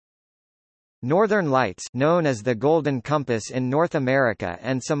Northern Lights, known as The Golden Compass in North America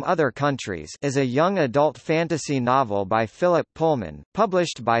and some other countries, is a young adult fantasy novel by Philip Pullman,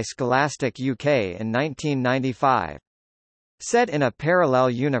 published by Scholastic UK in 1995. Set in a parallel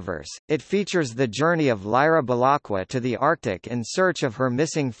universe, it features the journey of Lyra Belacqua to the Arctic in search of her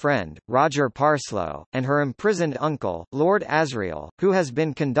missing friend, Roger Parslow, and her imprisoned uncle, Lord Asriel, who has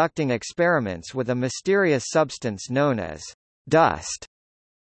been conducting experiments with a mysterious substance known as dust.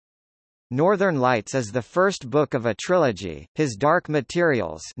 Northern Lights is the first book of a trilogy, His Dark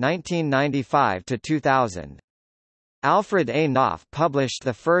Materials 1995–2000. Alfred A. Knopf published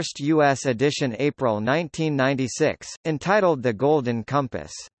the first U.S. edition April 1996, entitled The Golden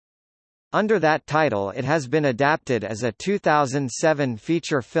Compass. Under that title it has been adapted as a 2007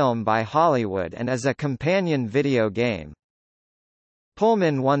 feature film by Hollywood and as a companion video game.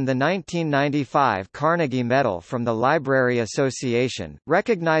 Pullman won the 1995 Carnegie Medal from the Library Association,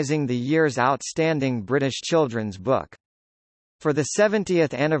 recognizing the year's outstanding British children's book. For the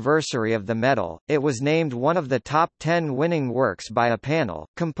 70th anniversary of the medal, it was named one of the top 10 winning works by a panel,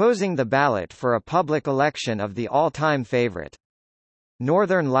 composing the ballot for a public election of the all-time favorite.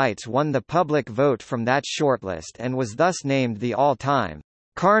 Northern Lights won the public vote from that shortlist and was thus named the all-time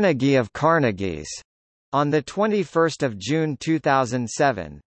Carnegie of Carnegies on 21 June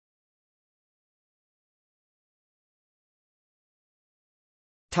 2007.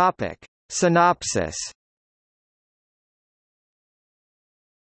 Topic. Synopsis.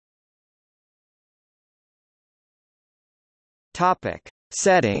 Topic.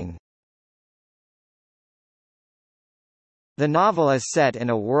 Setting. The novel is set in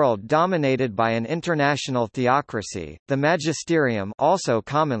a world dominated by an international theocracy, the magisterium, also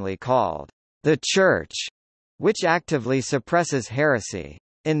commonly called the Church, which actively suppresses heresy.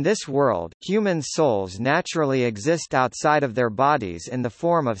 In this world, human souls naturally exist outside of their bodies in the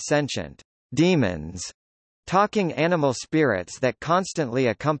form of sentient demons, talking animal spirits that constantly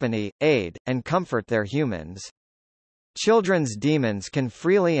accompany, aid, and comfort their humans. Children's demons can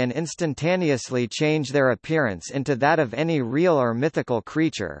freely and instantaneously change their appearance into that of any real or mythical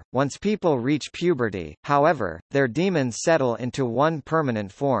creature. Once people reach puberty, however, their demons settle into one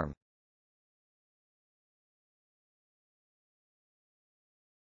permanent form.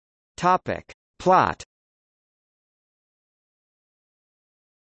 Topic. Plot.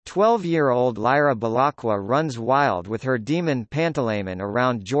 12-year-old Lyra Belacqua runs wild with her demon Pantalaimon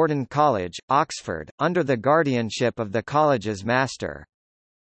around Jordan College, Oxford, under the guardianship of the college's master.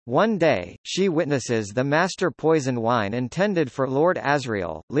 One day, she witnesses the master poison wine intended for Lord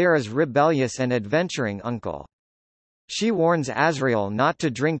Asriel, Lyra's rebellious and adventuring uncle. She warns Asriel not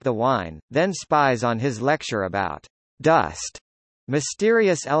to drink the wine, then spies on his lecture about dust,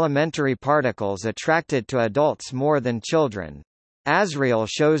 mysterious elementary particles attracted to adults more than children. Asriel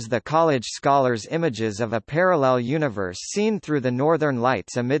shows the college scholars images of a parallel universe seen through the Northern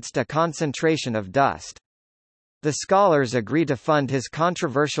Lights amidst a concentration of dust. The scholars agree to fund his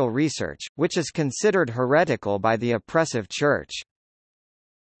controversial research, which is considered heretical by the oppressive church.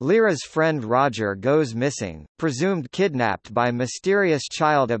 Lyra's friend Roger goes missing, presumed kidnapped by mysterious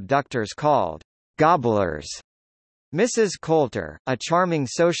child abductors called gobblers. Mrs. Coulter, a charming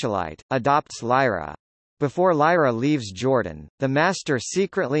socialite, adopts Lyra. Before Lyra leaves Jordan, the master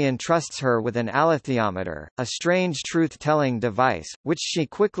secretly entrusts her with an alethiometer, a strange truth-telling device, which she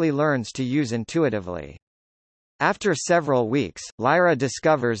quickly learns to use intuitively. After several weeks, Lyra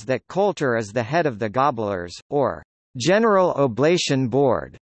discovers that Coulter is the head of the Gobblers, or General Oblation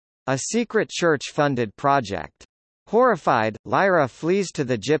Board, a secret church-funded project. Horrified, Lyra flees to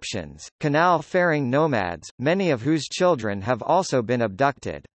the Egyptians, canal-faring nomads, many of whose children have also been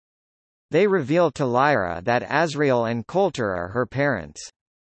abducted. They reveal to Lyra that Asriel and Coulter are her parents.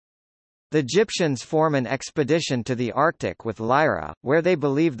 The Egyptians form an expedition to the Arctic with Lyra, where they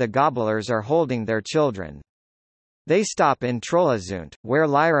believe the Gobblers are holding their children. They stop in Trollhättan, where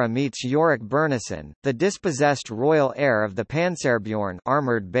Lyra meets Yorick Bernison, the dispossessed royal heir of the Panserbjorn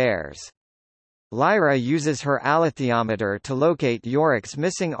armored bears. Lyra uses her alethiometer to locate Yorick's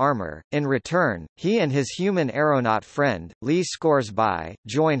missing armor. In return, he and his human aeronaut friend, Lee Scoresby,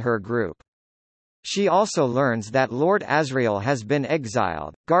 join her group. She also learns that Lord Asriel has been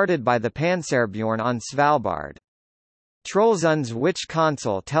exiled, guarded by the Panserbjorn on Svalbard. Trollhättan's witch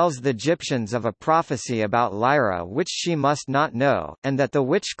consul tells the Egyptians of a prophecy about Lyra which she must not know, and that the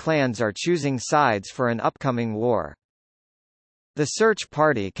witch clans are choosing sides for an upcoming war. The search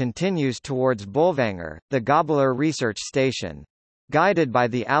party continues towards Bolvangar, the Gobbler research station. Guided by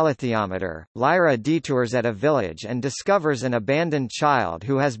the alethiometer, Lyra detours at a village and discovers an abandoned child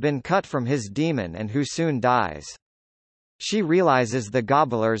who has been cut from his demon and who soon dies. She realizes the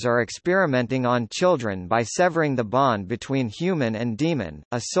gobblers are experimenting on children by severing the bond between human and demon,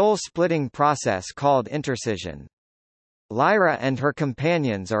 a soul-splitting process called intercision. Lyra and her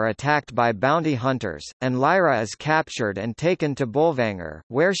companions are attacked by bounty hunters, and Lyra is captured and taken to Bolvangar,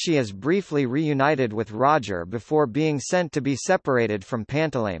 where she is briefly reunited with Roger before being sent to be separated from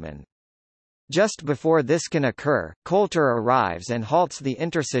Pantalaimon. Just before this can occur, Coulter arrives and halts the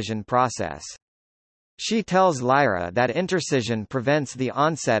intercision process. She tells Lyra that intercision prevents the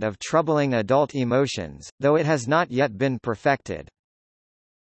onset of troubling adult emotions, though it has not yet been perfected.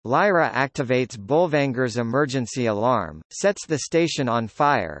 Lyra activates Bolvangar's emergency alarm, sets the station on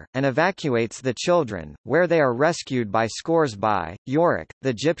fire, and evacuates the children, where they are rescued by Scoresby, Yorick, the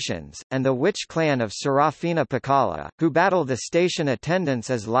Egyptians, and the witch clan of Serafina Piccola, who battle the station attendants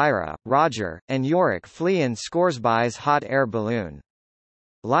as Lyra, Roger, and Yorick flee in Scoresby's hot air balloon.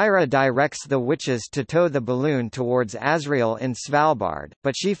 Lyra directs the witches to tow the balloon towards Asriel in Svalbard,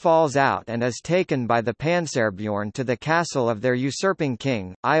 but she falls out and is taken by the Panserbjorn to the castle of their usurping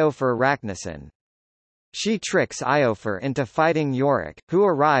king, Iofur Raknison. She tricks Iofur into fighting Yorick, who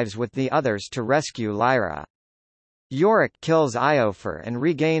arrives with the others to rescue Lyra. Yorick kills Iofur and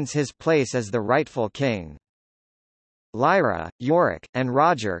regains his place as the rightful king. Lyra, Yorick, and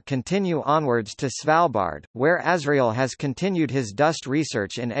Roger continue onwards to Svalbard, where Asriel has continued his dust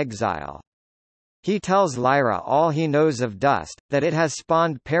research in exile. He tells Lyra all he knows of dust, that it has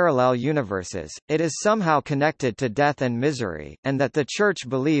spawned parallel universes, it is somehow connected to death and misery, and that the Church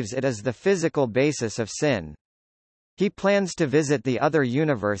believes it is the physical basis of sin. He plans to visit the other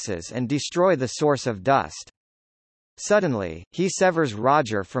universes and destroy the source of dust. Suddenly, he severs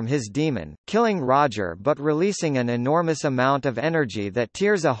Roger from his demon, killing Roger but releasing an enormous amount of energy that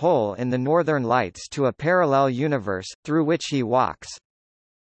tears a hole in the Northern Lights to a parallel universe, through which he walks.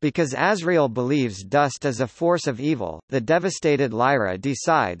 Because Asriel believes dust is a force of evil, the devastated Lyra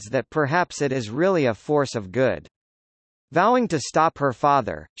decides that perhaps it is really a force of good. Vowing to stop her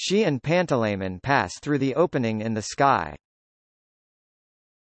father, she and Pantalaimon pass through the opening in the sky.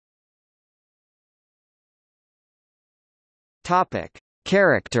 Topic: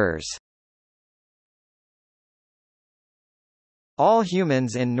 Characters. All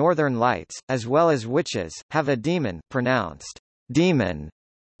humans in Northern Lights, as well as witches, have a demon, pronounced demon,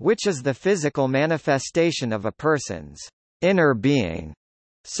 which is the physical manifestation of a person's inner being,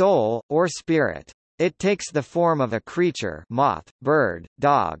 soul, or spirit. It takes the form of a creature, moth, bird,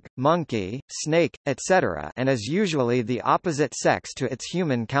 dog, monkey, snake, etc., and is usually the opposite sex to its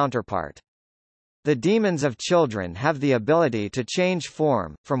human counterpart. The demons of children have the ability to change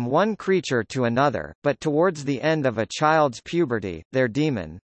form, from one creature to another, but towards the end of a child's puberty, their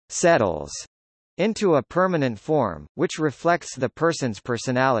demon settles into a permanent form, which reflects the person's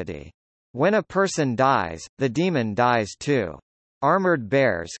personality. When a person dies, the demon dies too. Armored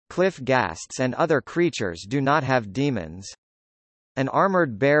bears, cliff ghasts and other creatures do not have demons. An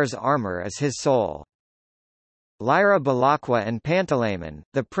armored bear's armor is his soul. Lyra Belacqua and Pantalaimon,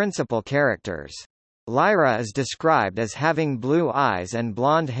 the principal characters. Lyra is described as having blue eyes and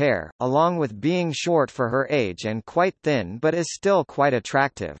blonde hair, along with being short for her age and quite thin but is still quite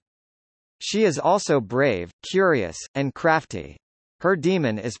attractive. She is also brave, curious, and crafty. Her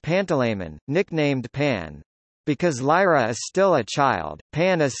demon is Pantalaimon, nicknamed Pan. Because Lyra is still a child,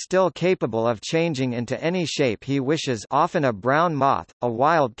 Pan is still capable of changing into any shape he wishes, often a brown moth, a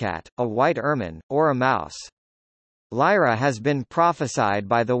wildcat, a white ermine, or a mouse. Lyra has been prophesied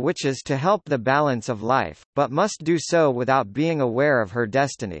by the witches to help the balance of life, but must do so without being aware of her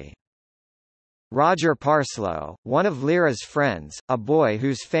destiny. Roger Parslow, one of Lyra's friends, a boy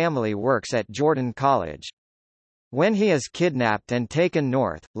whose family works at Jordan College. When he is kidnapped and taken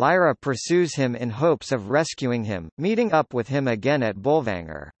north, Lyra pursues him in hopes of rescuing him, meeting up with him again at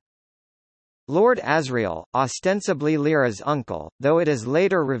Bolvangar. Lord Asriel, ostensibly Lyra's uncle, though it is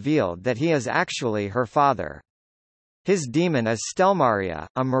later revealed that he is actually her father. His demon is Stelmaria,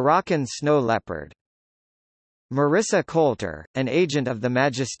 a Moroccan snow leopard. Marissa Coulter, an agent of the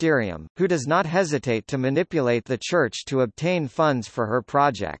Magisterium, who does not hesitate to manipulate the Church to obtain funds for her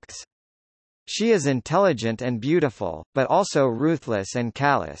projects. She is intelligent and beautiful, but also ruthless and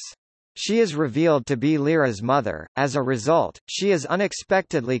callous. She is revealed to be Lyra's mother. As a result, she is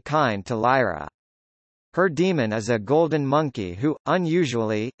unexpectedly kind to Lyra. Her demon is a golden monkey who,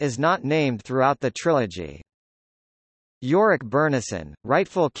 unusually, is not named throughout the trilogy. Yorick Burnison,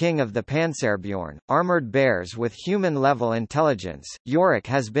 rightful king of the Panserbjorn, armored bears with human-level intelligence. Yorick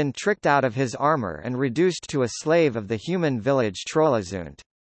has been tricked out of his armor and reduced to a slave of the human village Trollazund.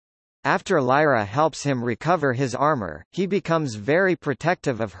 After Lyra helps him recover his armor, he becomes very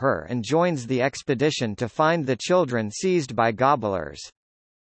protective of her and joins the expedition to find the children seized by gobblers.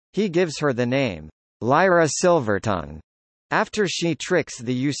 He gives her the name, Lyra Silvertongue, after she tricks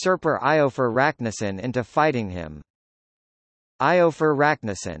the usurper Iofur Raknison into fighting him. Iofur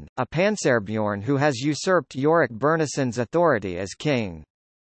Raknison, a Panserbjorn who has usurped Yorick Byrnison's authority as king.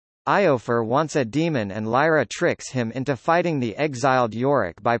 Iofur wants a demon and Lyra tricks him into fighting the exiled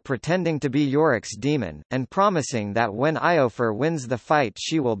Yorick by pretending to be Yorick's demon, and promising that when Iofur wins the fight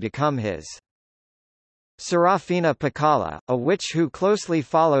she will become his. Serafina Pacala, a witch who closely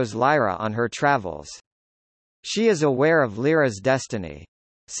follows Lyra on her travels. She is aware of Lyra's destiny.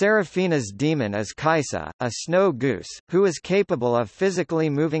 Serafina's demon is Kaisa, a snow goose, who is capable of physically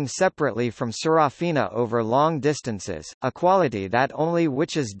moving separately from Serafina over long distances, a quality that only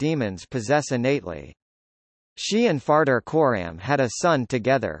witches' demons possess innately. She and Fardar Coram had a son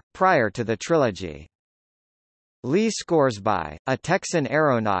together, prior to the trilogy. Lee Scoresby, a Texan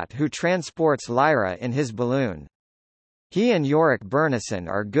aeronaut who transports Lyra in his balloon. He and Yorick Byrnison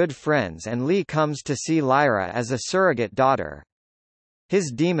are good friends and Lee comes to see Lyra as a surrogate daughter.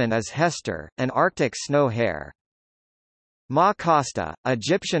 His demon is Hester, an Arctic snow hare. Ma Costa,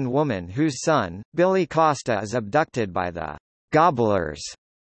 Egyptian woman whose son, Billy Costa, is abducted by the gobblers.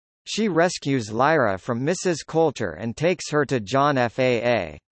 She rescues Lyra from Mrs. Coulter and takes her to John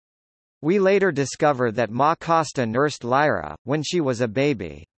Faa. We later discover that Ma Costa nursed Lyra, when she was a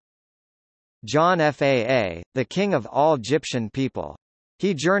baby. John Faa, the king of all Egyptian people.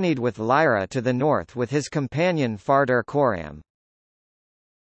 He journeyed with Lyra to the north with his companion Fardar Coram.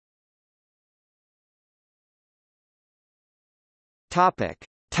 Topic.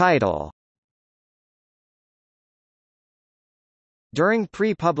 Title. During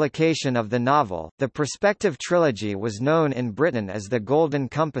pre-publication of the novel, the prospective trilogy was known in Britain as the Golden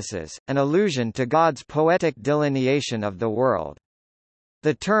Compasses, an allusion to God's poetic delineation of the world.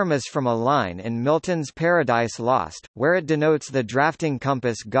 The term is from a line in Milton's Paradise Lost, where it denotes the drafting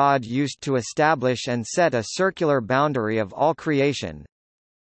compass God used to establish and set a circular boundary of all creation.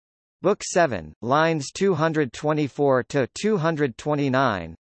 Book 7, lines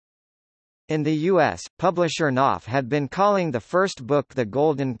 224–229. In the U.S., publisher Knopf had been calling the first book The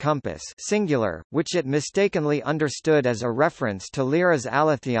Golden Compass singular, which it mistakenly understood as a reference to Lyra's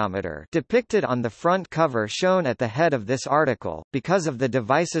alethiometer depicted on the front cover shown at the head of this article, because of the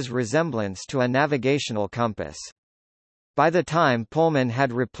device's resemblance to a navigational compass. By the time Pullman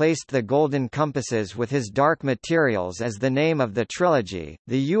had replaced the Golden Compasses with his Dark Materials as the name of the trilogy,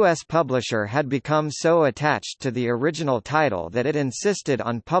 the U.S. publisher had become so attached to the original title that it insisted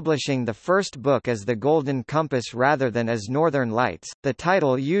on publishing the first book as The Golden Compass rather than as Northern Lights, the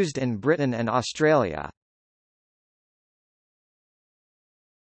title used in Britain and Australia.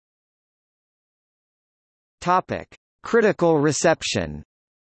 Topic: Critical reception.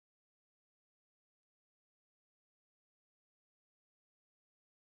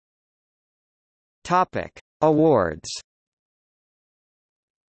 Topic: Awards.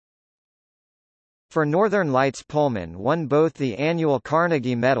 For Northern Lights, Pullman won both the annual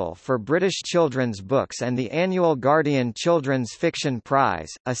Carnegie Medal for British Children's Books and the annual Guardian Children's Fiction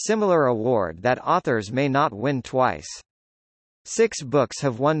Prize, a similar award that authors may not win twice. 6 books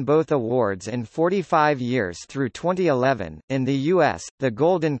have won both awards in 45 years through 2011. In the U.S., The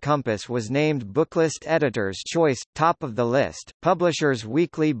Golden Compass was named Booklist Editor's Choice, top of the list, Publisher's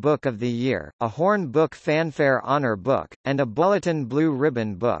Weekly Book of the Year, a Horn Book Fanfare Honor Book, and a Bulletin Blue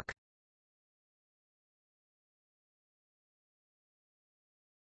Ribbon Book.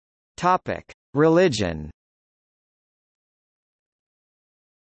 Topic: Religion.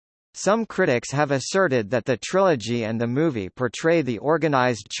 Some critics have asserted that the trilogy and the movie portray the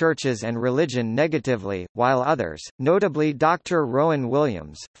organized churches and religion negatively, while others, notably Dr. Rowan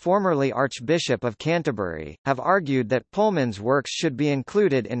Williams, formerly Archbishop of Canterbury, have argued that Pullman's works should be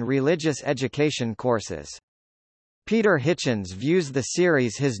included in religious education courses. Peter Hitchens views the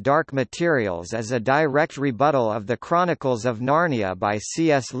series His Dark Materials as a direct rebuttal of the Chronicles of Narnia by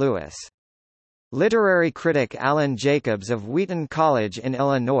C.S. Lewis. Literary critic Alan Jacobs of Wheaton College in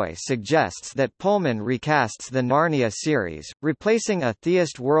Illinois suggests that Pullman recasts the Narnia series, replacing a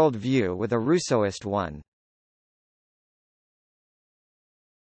theist world view with a Rousseauist one.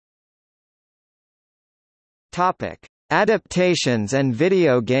 Topic: Adaptations and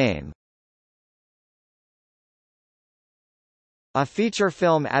video game. A feature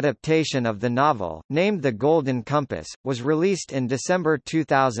film adaptation of the novel, named The Golden Compass, was released in December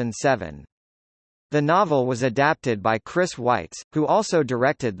 2007. The novel was adapted by Chris Weitz, who also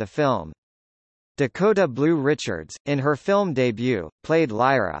directed the film. Dakota Blue Richards, in her film debut, played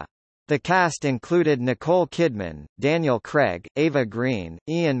Lyra. The cast included Nicole Kidman, Daniel Craig, Ava Green,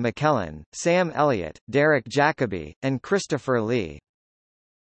 Ian McKellen, Sam Elliott, Derek Jacobi, and Christopher Lee.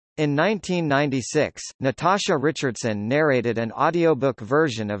 In 1996, Natasha Richardson narrated an audiobook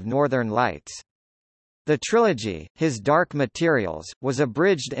version of Northern Lights. The trilogy, His Dark Materials, was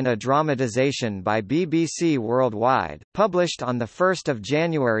abridged in a dramatization by BBC Worldwide, published on 1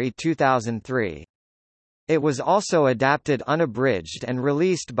 January 2003. It was also adapted unabridged and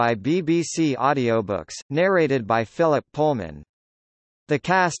released by BBC Audiobooks, narrated by Philip Pullman. The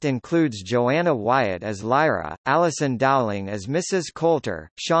cast includes Joanna Wyatt as Lyra, Alison Dowling as Mrs. Coulter,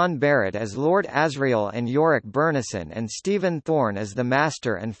 Sean Barrett as Lord Asriel and Yorick Burnison and Stephen Thorne as the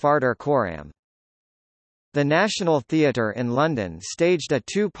Master and Farder Coram. The National Theatre in London staged a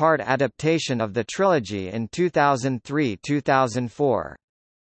two-part adaptation of the trilogy in 2003–2004.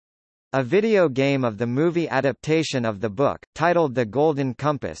 A video game of the movie adaptation of the book, titled The Golden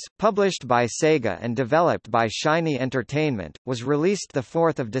Compass, published by Sega and developed by Shiny Entertainment, was released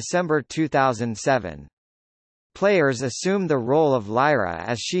 4 December 2007. Players assume the role of Lyra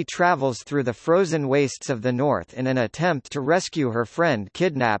as she travels through the frozen wastes of the North in an attempt to rescue her friend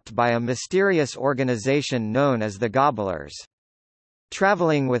kidnapped by a mysterious organization known as the Gobblers.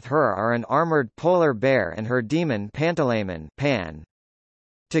 Traveling with her are an armored polar bear and her demon Pantalaimon Pan.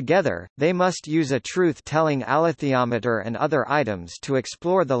 Together, they must use a truth-telling alethiometer and other items to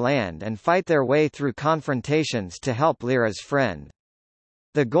explore the land and fight their way through confrontations to help Lyra's friend.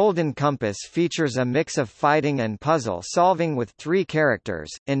 The Golden Compass features a mix of fighting and puzzle solving with 3 characters.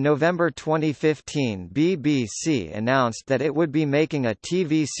 In November 2015, BBC announced that it would be making a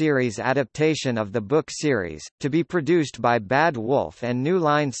TV series adaptation of the book series, to be produced by Bad Wolf and New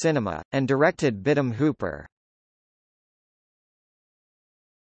Line Cinema, and directed Bidham Hooper.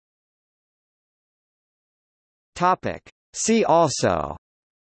 Topic. See also: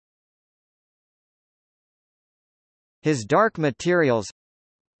 His Dark Materials,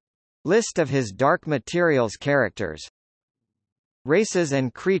 List of His Dark Materials characters, Races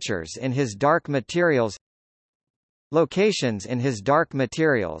and creatures in His Dark Materials, Locations in His Dark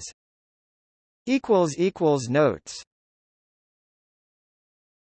Materials. Notes